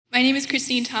My name is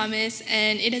Christine Thomas,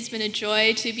 and it has been a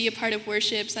joy to be a part of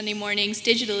worship Sunday mornings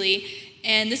digitally.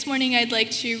 And this morning I'd like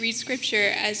to read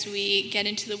scripture as we get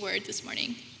into the word this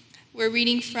morning. We're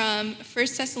reading from 1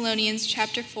 Thessalonians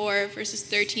chapter 4, verses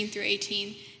 13 through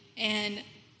 18. And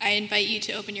I invite you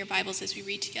to open your Bibles as we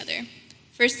read together.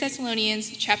 1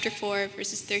 Thessalonians chapter 4,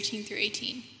 verses 13 through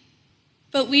 18.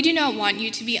 But we do not want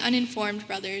you to be uninformed,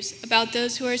 brothers, about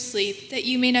those who are asleep, that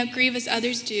you may not grieve as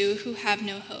others do who have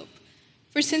no hope.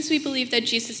 For since we believe that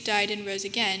Jesus died and rose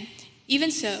again,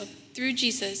 even so, through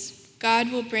Jesus, God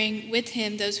will bring with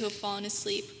him those who have fallen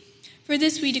asleep. For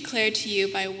this we declare to you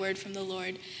by a word from the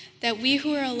Lord, that we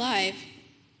who are alive,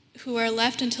 who are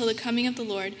left until the coming of the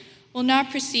Lord, will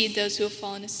not precede those who have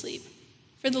fallen asleep.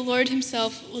 For the Lord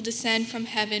himself will descend from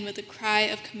heaven with a cry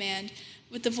of command,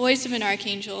 with the voice of an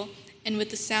archangel, and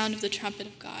with the sound of the trumpet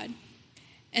of God.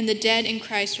 And the dead in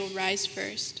Christ will rise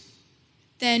first.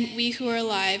 Then we who are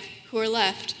alive, who are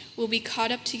left, will be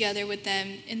caught up together with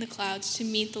them in the clouds to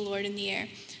meet the Lord in the air,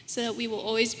 so that we will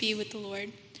always be with the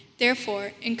Lord.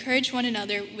 Therefore, encourage one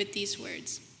another with these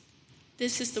words.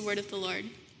 This is the word of the Lord.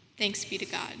 Thanks be to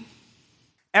God.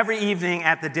 Every evening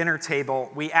at the dinner table,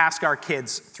 we ask our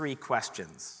kids 3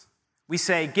 questions. We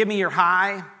say, give me your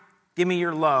high, give me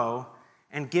your low,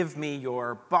 and give me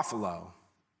your buffalo.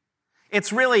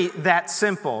 It's really that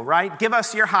simple, right? Give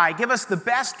us your high. Give us the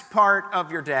best part of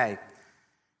your day.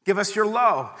 Give us your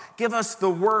low. Give us the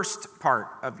worst part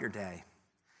of your day.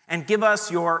 And give us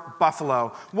your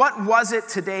buffalo. What was it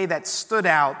today that stood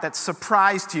out, that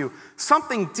surprised you?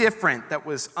 Something different that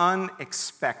was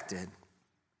unexpected.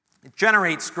 It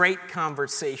generates great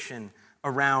conversation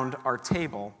around our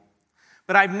table.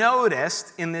 But I've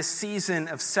noticed in this season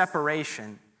of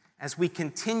separation, as we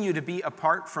continue to be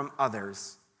apart from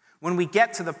others, when we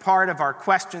get to the part of our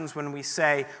questions when we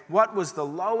say, what was the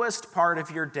lowest part of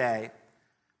your day?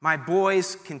 My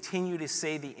boys continue to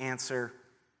say the answer,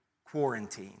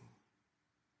 quarantine,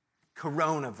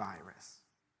 coronavirus.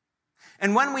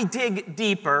 And when we dig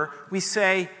deeper, we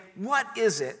say, what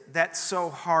is it that's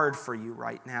so hard for you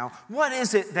right now? What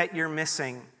is it that you're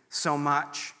missing so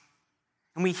much?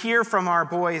 And we hear from our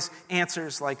boys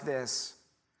answers like this,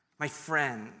 my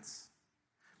friends,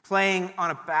 playing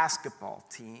on a basketball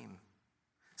team,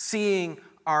 seeing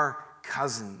our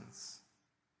cousins.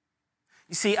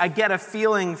 You see, I get a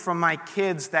feeling from my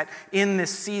kids that in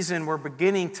this season we're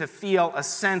beginning to feel a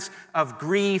sense of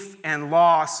grief and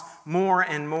loss more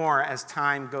and more as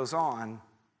time goes on.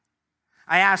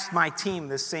 I asked my team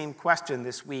this same question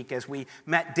this week as we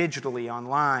met digitally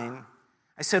online.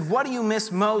 I said, what do you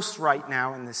miss most right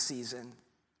now in this season?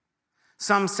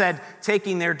 Some said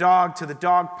taking their dog to the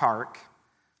dog park.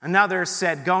 Another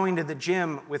said going to the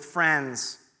gym with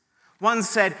friends. One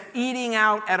said eating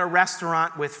out at a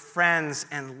restaurant with friends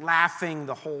and laughing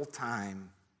the whole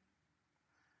time.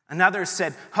 Another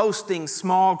said hosting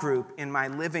small group in my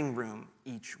living room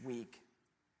each week.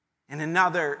 And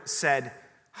another said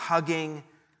hugging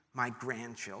my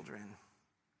grandchildren.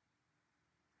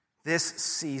 This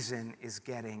season is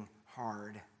getting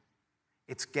hard.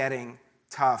 It's getting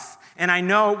tough. And I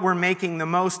know we're making the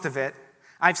most of it.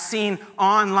 I've seen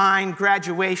online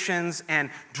graduations and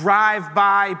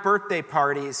drive-by birthday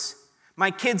parties.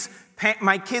 My kids'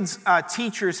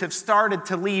 teachers have started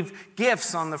to leave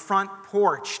gifts on the front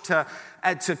porch to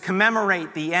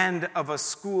commemorate the end of a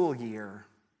school year.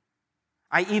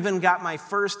 I even got my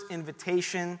first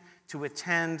invitation to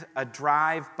attend a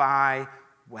drive-by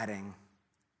wedding.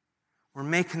 We're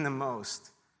making the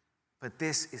most, but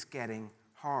this is getting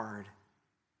hard.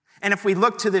 And if we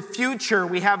look to the future,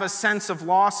 we have a sense of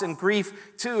loss and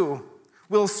grief too.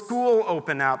 Will school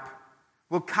open up?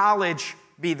 Will college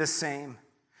be the same?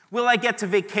 Will I get to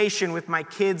vacation with my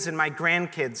kids and my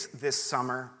grandkids this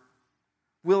summer?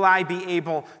 Will I be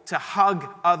able to hug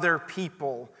other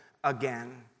people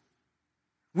again?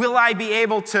 Will I be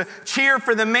able to cheer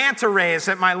for the manta rays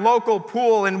at my local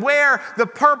pool and wear the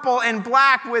purple and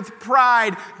black with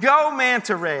pride? Go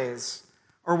manta rays!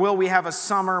 Or will we have a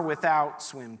summer without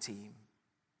swim team?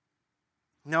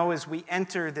 No, as we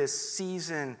enter this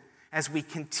season, as we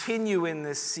continue in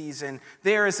this season,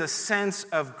 there is a sense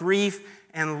of grief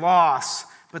and loss.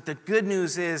 But the good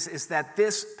news is that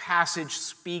this passage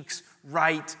speaks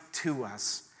right to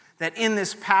us. That in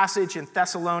this passage in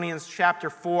Thessalonians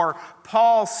chapter 4,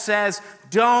 Paul says,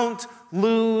 don't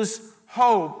lose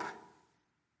hope.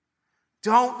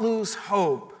 Don't lose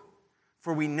hope.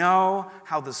 For we know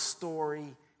how the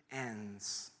story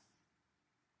ends.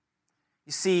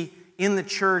 You see, in the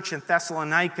church in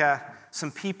Thessalonica, some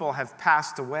people have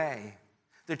passed away.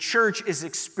 The church is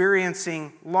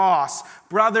experiencing loss.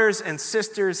 Brothers and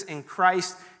sisters in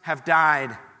Christ have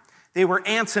died. They were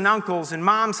aunts and uncles and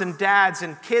moms and dads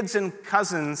and kids and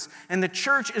cousins. And the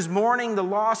church is mourning the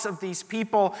loss of these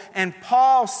people. And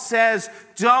Paul says,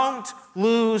 don't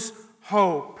lose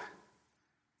hope,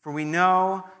 for we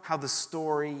know how the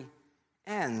story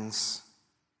ends.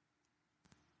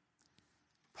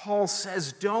 Paul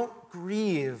says, don't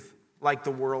grieve like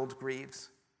the world grieves.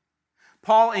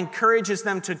 Paul encourages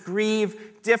them to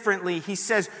grieve differently. He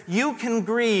says, you can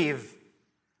grieve.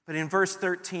 But in verse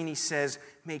 13, he says,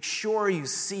 make sure you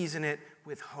season it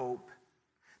with hope.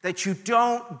 That you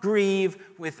don't grieve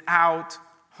without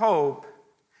hope.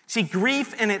 See,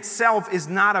 grief in itself is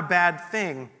not a bad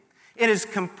thing. It is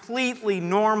completely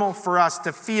normal for us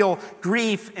to feel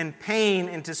grief and pain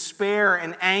and despair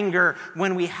and anger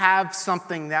when we have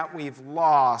something that we've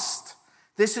lost.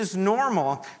 This is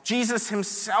normal. Jesus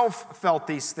himself felt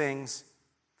these things.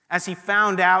 As he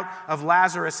found out of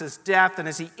Lazarus' death and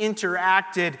as he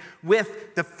interacted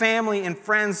with the family and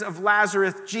friends of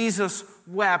Lazarus, Jesus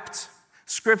wept.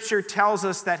 Scripture tells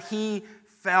us that he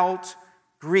felt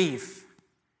grief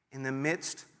in the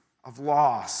midst of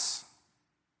loss.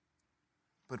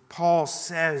 But Paul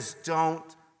says,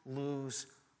 don't lose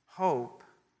hope,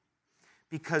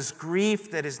 because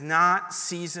grief that is not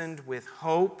seasoned with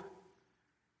hope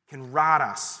can rot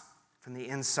us from the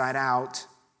inside out.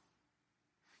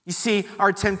 You see,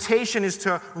 our temptation is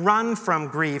to run from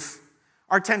grief.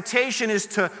 Our temptation is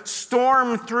to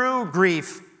storm through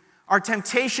grief. Our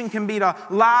temptation can be to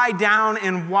lie down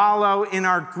and wallow in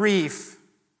our grief.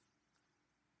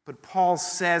 But Paul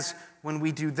says when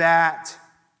we do that,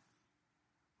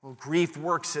 well, grief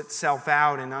works itself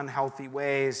out in unhealthy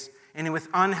ways and with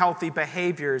unhealthy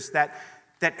behaviors that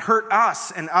hurt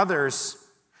us and others.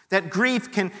 That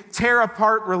grief can tear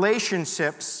apart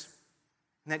relationships.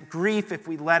 And that grief, if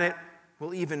we let it,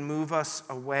 will even move us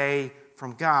away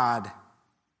from God.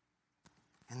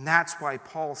 And that's why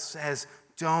Paul says,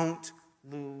 don't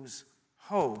lose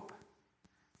hope,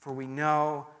 for we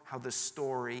know how the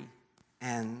story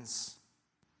ends.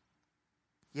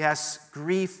 Yes,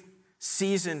 grief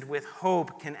seasoned with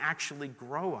hope can actually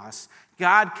grow us.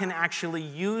 God can actually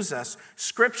use us.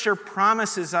 Scripture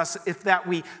promises us if that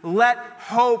we let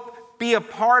hope be a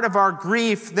part of our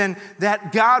grief, then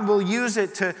that God will use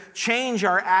it to change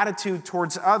our attitude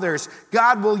towards others.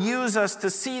 God will use us to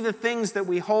see the things that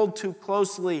we hold too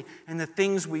closely and the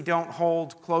things we don't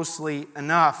hold closely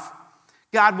enough.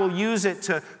 God will use it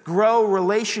to grow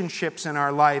relationships in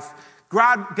our life.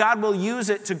 God will use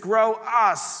it to grow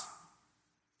us.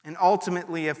 And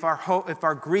ultimately, if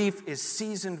our grief is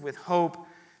seasoned with hope,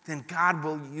 then God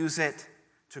will use it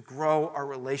to grow our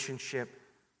relationship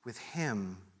with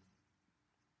Him.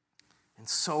 And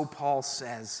so Paul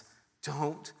says,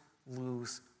 don't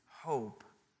lose hope,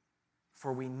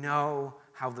 for we know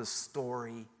how the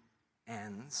story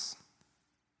ends.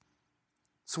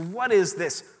 So what is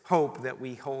this hope that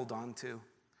we hold on to?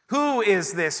 Who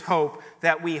is this hope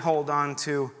that we hold on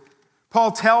to?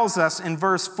 Paul tells us in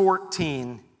verse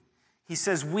 14, he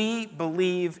says, we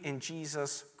believe in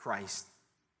Jesus Christ.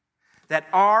 That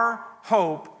our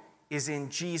hope is in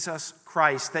Jesus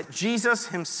Christ. That Jesus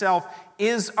himself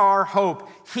is our hope.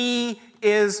 He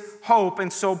is hope.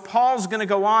 And so Paul's going to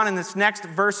go on in this next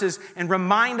verses and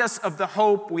remind us of the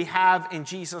hope we have in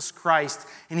Jesus Christ.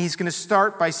 And he's going to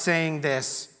start by saying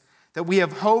this, that we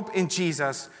have hope in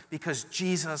Jesus because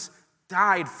Jesus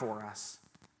died for us.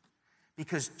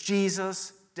 Because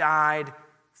Jesus died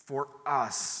for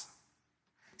us.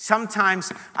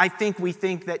 Sometimes I think we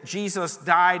think that Jesus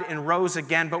died and rose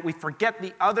again, but we forget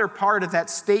the other part of that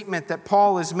statement that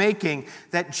Paul is making,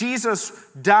 that Jesus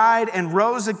died and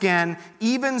rose again,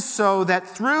 even so that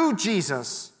through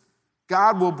Jesus,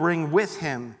 God will bring with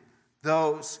him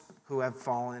those who have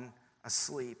fallen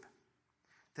asleep.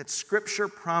 That Scripture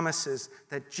promises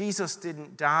that Jesus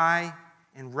didn't die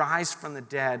and rise from the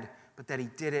dead, but that he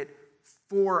did it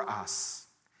for us.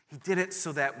 He did it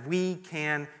so that we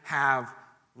can have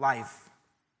life.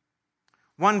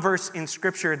 One verse in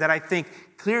Scripture that I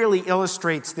think clearly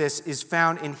illustrates this is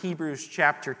found in Hebrews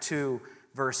chapter 2,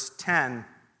 verse 10.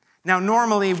 Now,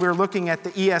 normally we're looking at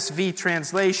the ESV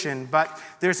translation, but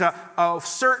there's a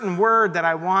certain word that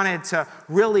I wanted to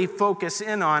really focus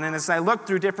in on. And as I looked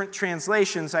through different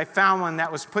translations, I found one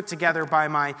that was put together by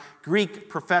my Greek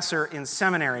professor in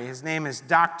seminary. His name is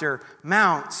Dr.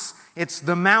 Mounts. It's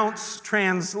the Mounts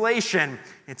translation.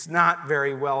 It's not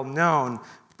very well known,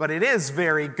 but it is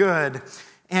very good.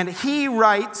 And he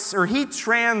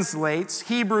translates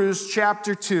Hebrews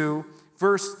chapter 2,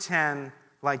 verse 10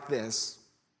 like this.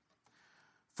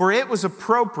 For it was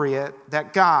appropriate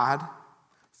that God,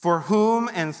 for whom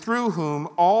and through whom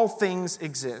all things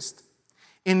exist,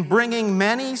 in bringing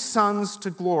many sons to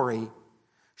glory,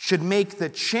 should make the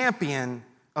champion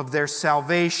of their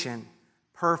salvation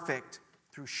perfect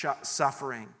through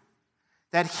suffering.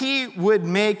 That he would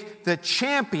make the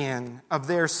champion of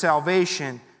their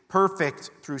salvation perfect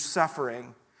through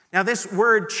suffering. Now, this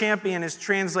word champion is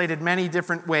translated many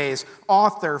different ways.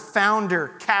 Author,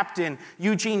 founder, captain.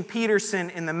 Eugene Peterson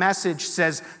in The Message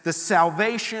says, the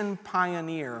salvation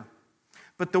pioneer.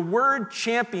 But the word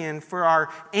champion for our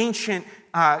ancient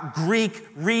Greek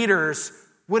readers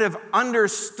would have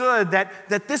understood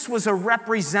that this was a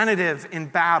representative in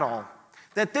battle.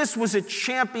 That this was a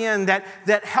champion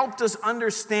that helped us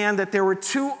understand that there were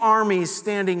two armies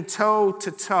standing toe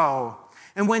to toe.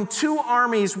 And when two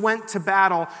armies went to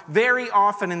battle, very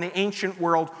often in the ancient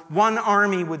world, one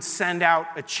army would send out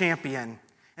a champion.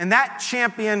 And that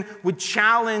champion would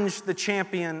challenge the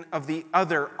champion of the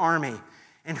other army.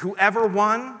 And whoever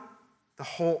won, the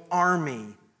whole army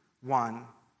won.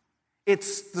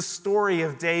 It's the story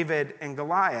of David and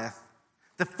Goliath.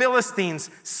 The Philistines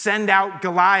send out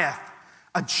Goliath,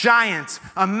 a giant,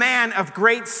 a man of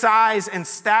great size and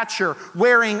stature,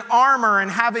 wearing armor and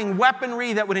having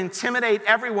weaponry that would intimidate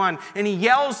everyone. And he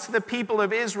yells to the people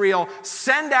of Israel,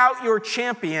 send out your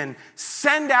champion,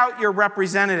 send out your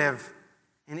representative.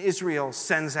 And Israel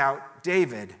sends out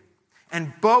David.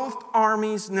 And both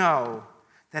armies know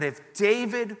that if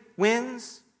David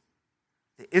wins,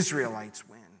 the Israelites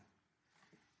win.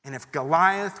 And if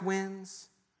Goliath wins,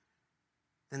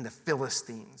 then the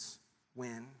Philistines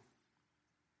win.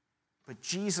 But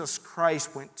Jesus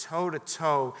Christ went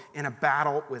toe-to-toe in a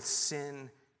battle with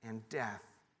sin and death.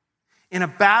 In a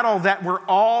battle that we're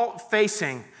all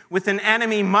facing with an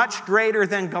enemy much greater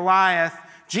than Goliath,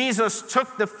 Jesus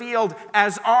took the field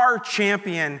as our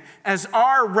champion, as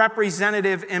our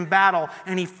representative in battle,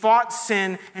 and he fought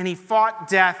sin, and he fought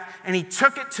death, and he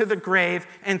took it to the grave,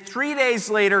 and 3 days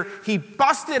later, he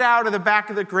busted out of the back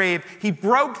of the grave, he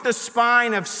broke the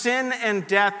spine of sin and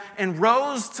death, and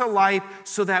rose to life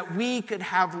so that we could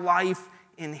have life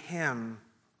in him.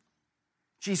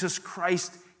 Jesus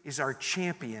Christ is our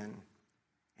champion,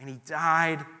 and he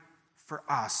died for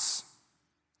us.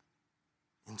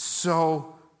 And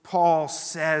so Paul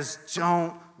says,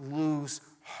 don't lose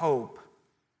hope,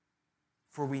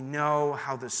 for we know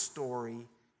how the story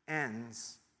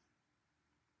ends.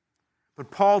 But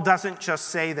Paul doesn't just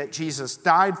say that Jesus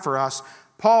died for us.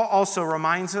 Paul also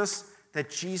reminds us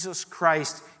that Jesus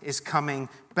Christ is coming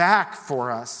back for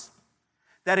us.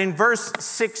 That in verse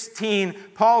 16,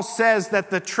 Paul says that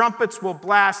the trumpets will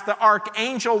blast, the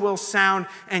archangel will sound,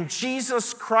 and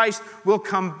Jesus Christ will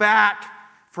come back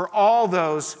for all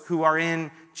those who are in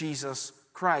Jesus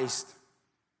Christ.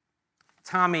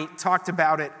 Tommy talked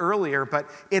about it earlier, but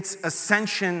it's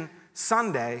Ascension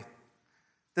Sunday.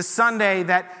 The Sunday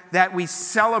that we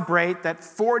celebrate that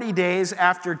 40 days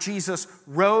after Jesus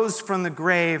rose from the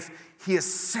grave, he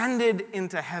ascended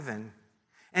into heaven.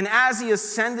 And as he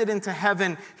ascended into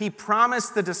heaven, he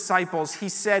promised the disciples, he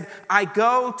said, I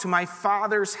go to my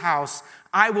Father's house.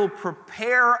 I will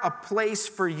prepare a place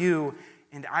for you,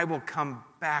 and I will come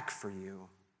back for you.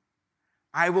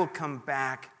 I will come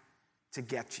back to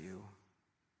get you.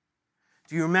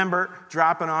 Do you remember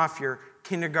dropping off your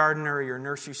kindergartner or your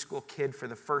nursery school kid for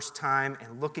the first time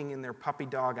and looking in their puppy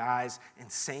dog eyes and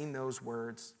saying those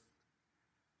words?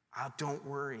 Oh, don't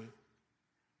worry.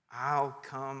 I'll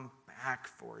come back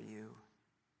for you.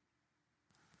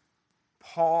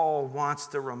 Paul wants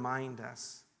to remind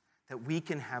us that we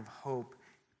can have hope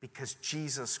because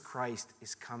Jesus Christ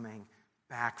is coming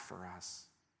back for us.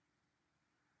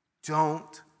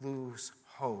 Don't lose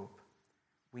hope.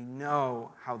 We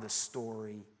know how the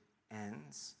story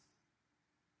ends.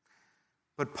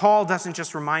 But Paul doesn't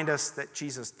just remind us that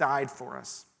Jesus died for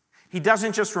us. He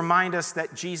doesn't just remind us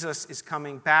that Jesus is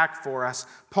coming back for us.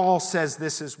 Paul says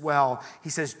this as well. He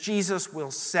says, Jesus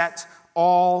will set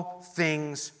all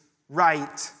things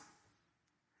right.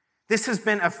 This has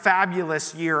been a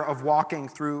fabulous year of walking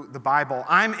through the Bible.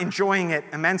 I'm enjoying it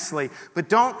immensely. But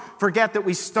don't forget that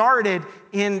we started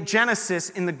in Genesis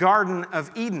in the Garden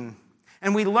of Eden.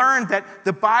 And we learned that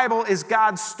the Bible is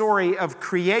God's story of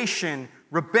creation,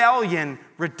 rebellion,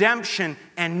 redemption,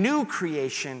 and new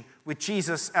creation with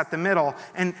Jesus at the middle,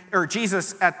 or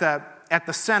Jesus at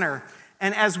the center.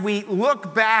 And as we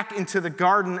look back into the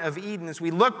Garden of Eden, as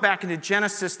we look back into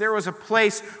Genesis, there was a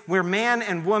place where man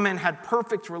and woman had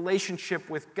perfect relationship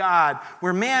with God,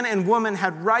 where man and woman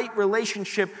had right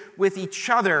relationship with each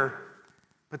other.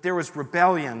 But there was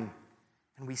rebellion,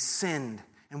 and we sinned,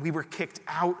 and we were kicked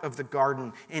out of the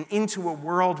garden and into a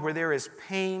world where there is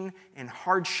pain and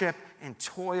hardship and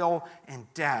toil and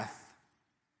death.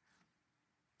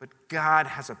 But God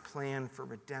has a plan for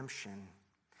redemption,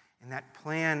 and that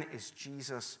plan is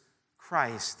Jesus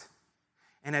Christ.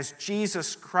 And as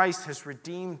Jesus Christ has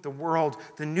redeemed the world,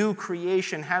 the new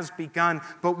creation has begun.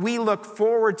 But we look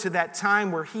forward to that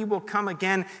time where he will come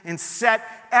again and set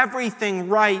everything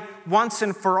right once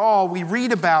and for all. We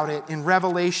read about it in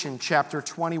Revelation chapter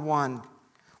 21.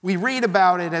 We read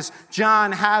about it as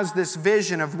John has this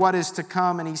vision of what is to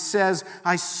come, and he says,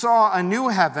 I saw a new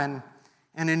heaven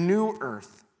and a new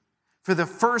earth. For the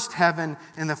first heaven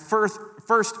and the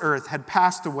first earth had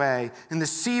passed away, and the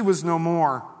sea was no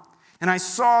more. And I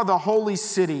saw the holy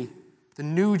city, the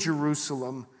new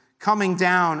Jerusalem, coming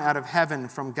down out of heaven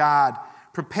from God,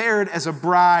 prepared as a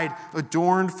bride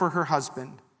adorned for her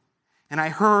husband. And I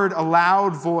heard a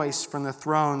loud voice from the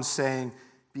throne saying,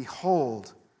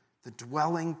 Behold, the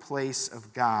dwelling place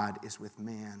of God is with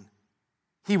man.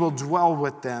 He will dwell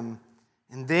with them,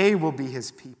 and they will be his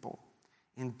people.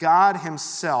 And God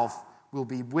himself will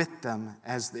be with them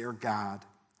as their God.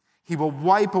 He will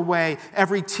wipe away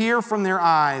every tear from their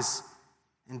eyes,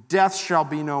 and death shall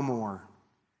be no more.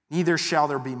 Neither shall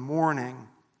there be mourning,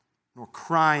 nor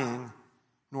crying,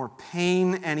 nor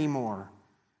pain anymore,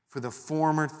 for the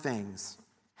former things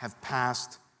have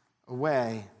passed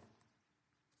away.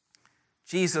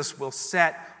 Jesus will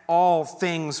set all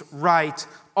things right.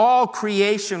 All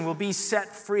creation will be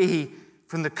set free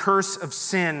from the curse of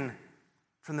sin,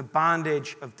 from the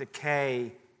bondage of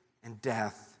decay and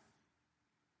death.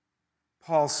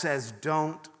 Paul says,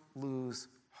 don't lose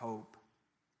hope.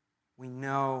 We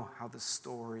know how the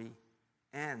story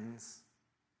ends.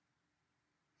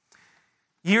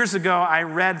 Years ago, I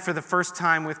read for the first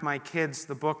time with my kids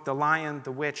the book The Lion,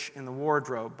 the Witch, and the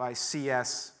Wardrobe by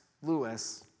C.S.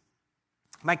 Lewis.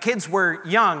 My kids were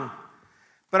young,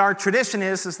 but our tradition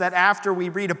is that after we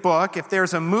read a book, if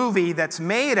there's a movie that's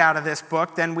made out of this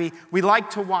book, then we like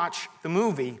to watch the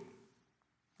movie.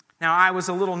 Now, I was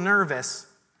a little nervous.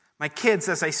 My kids,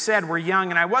 as I said, were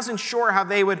young, and I wasn't sure how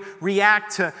they would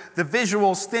react to the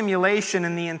visual stimulation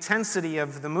and the intensity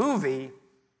of the movie.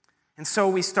 And so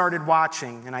we started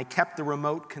watching, and I kept the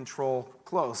remote control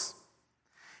close.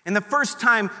 And the first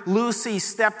time Lucy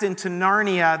stepped into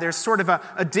Narnia, there's sort of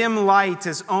a dim light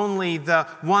as only the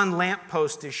one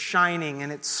lamppost is shining,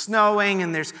 and it's snowing,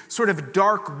 and there's sort of a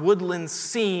dark woodland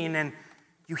scene, and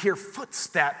you hear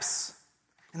footsteps,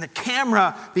 and the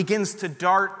camera begins to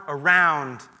dart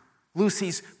around.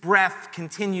 Lucy's breath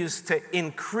continues to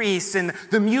increase, and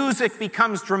the music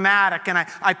becomes dramatic, and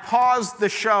I paused the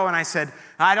show, and I said,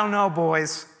 I don't know,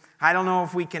 boys. I don't know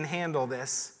if we can handle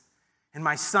this. And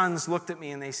my sons looked at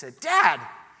me, and they said, Dad,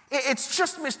 it's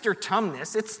just Mr.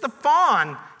 Tumnus. It's the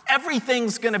fawn.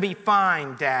 Everything's going to be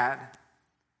fine, Dad.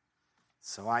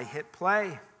 So I hit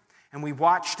play, and we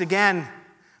watched again.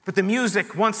 But the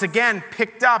music once again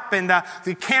picked up, and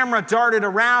the camera darted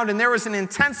around, and there was an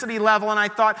intensity level, and I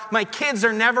thought, my kids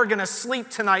are never going to sleep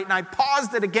tonight. And I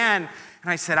paused it again, and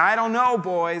I said, I don't know,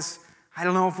 boys. I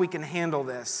don't know if we can handle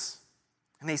this.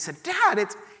 And they said, Dad,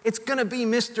 it's going to be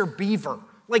Mr. Beaver.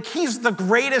 Like, he's the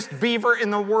greatest beaver in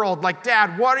the world. Like,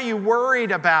 Dad, what are you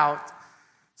worried about?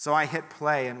 So I hit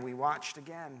play, and we watched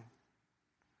again.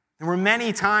 There were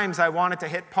many times I wanted to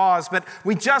hit pause, but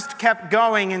we just kept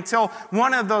going until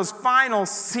one of those final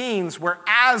scenes where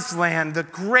Aslan, the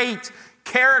great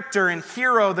character and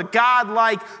hero, the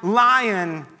godlike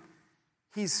lion,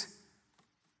 he's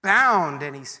bound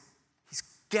and he's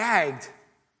gagged,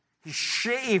 he's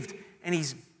shaved and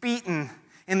he's beaten.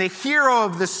 And the hero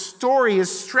of the story is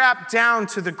strapped down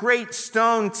to the great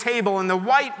stone table, and the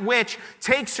white witch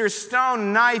takes her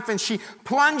stone knife and she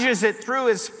plunges it through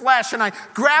his flesh. And I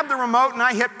grabbed the remote and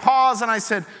I hit pause and I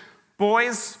said,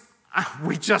 boys,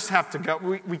 we just have to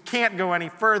go. We can't go any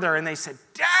further. And they said,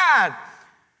 Dad,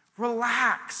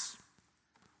 relax.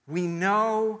 We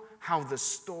know how the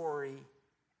story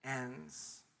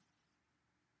ends.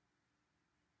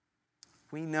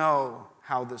 We know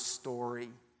how the story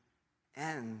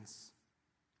ends.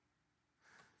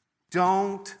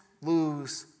 Don't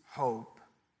lose hope.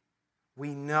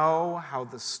 We know how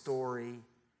the story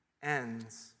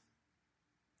ends.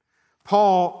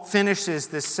 Paul finishes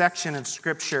this section of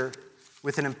Scripture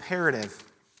with an imperative,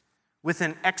 with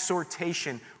an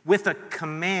exhortation, with a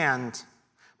command.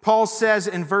 Paul says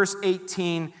in verse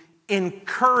 18,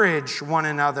 encourage one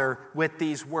another with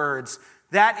these words.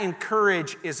 That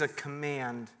encourage is a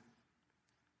command.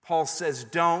 Paul says,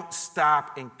 don't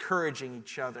stop encouraging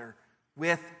each other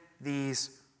with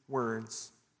these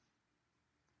words.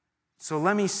 So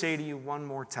let me say to you one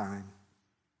more time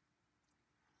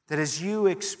that as you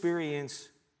experience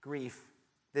grief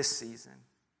this season,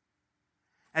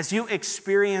 As you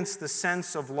experience the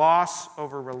sense of loss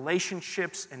over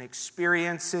relationships and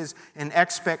experiences and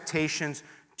expectations,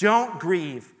 don't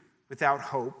grieve without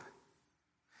hope.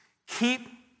 Keep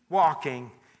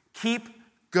walking, keep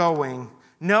going.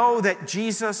 Know that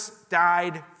Jesus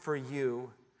died for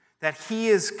you, that he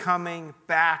is coming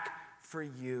back for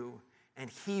you, and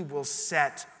he will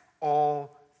set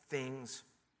all things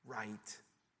right.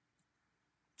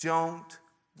 Don't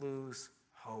lose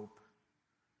hope.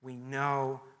 We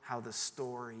know how the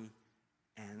story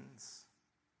ends.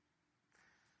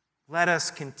 Let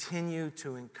us continue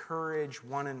to encourage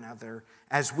one another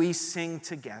as we sing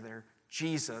together,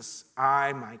 Jesus,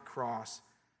 I my cross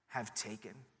have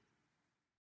taken.